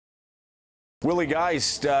Willie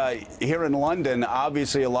Geist, here in London,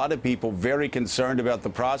 obviously a lot of people very concerned about the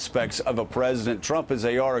prospects of a President Trump, as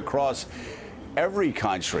they are across every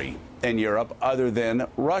country in Europe other than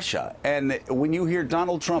Russia. And when you hear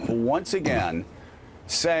Donald Trump once again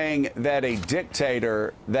saying that a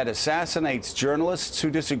dictator that assassinates journalists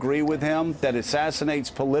who disagree with him, that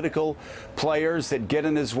assassinates political players that get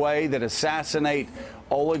in his way, that assassinate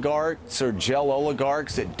oligarchs or gel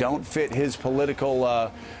oligarchs that don't fit his political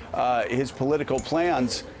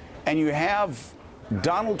plans, and you have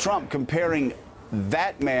Donald Trump comparing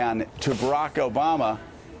that man to Barack Obama,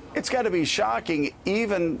 it's got to be shocking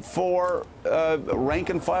even for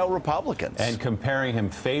rank-and-file Republicans. And comparing him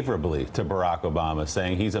favorably to Barack Obama,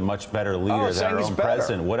 saying he's a much better leader than our own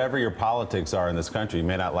president. Whatever your politics are in this country, you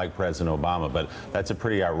may not like President Obama, but that's a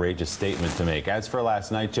pretty outrageous statement to make. As for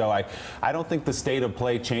last night, Joe, I don't think the state of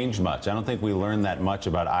play changed much. I don't think we learned that much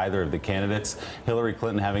about either of the candidates. Hillary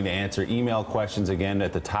Clinton having to answer email questions again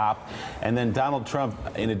at the top. And then Donald Trump,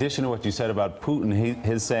 in addition to what you said about Putin,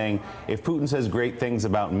 his saying, if Putin says great things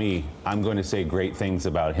about me, I'm going to say great things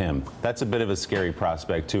about him. That's a bit of a scary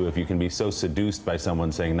prospect, too, if you can be so seduced by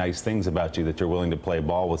someone saying nice things about you that you're willing to play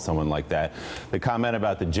ball with someone like that. The comment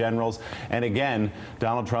about the generals, and again,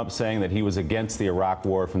 Donald Trump saying that he was against the Iraq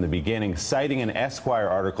War from the beginning, citing an Esquire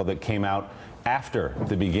article that came out after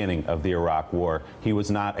the beginning of the Iraq War. He was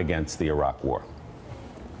not against the Iraq War.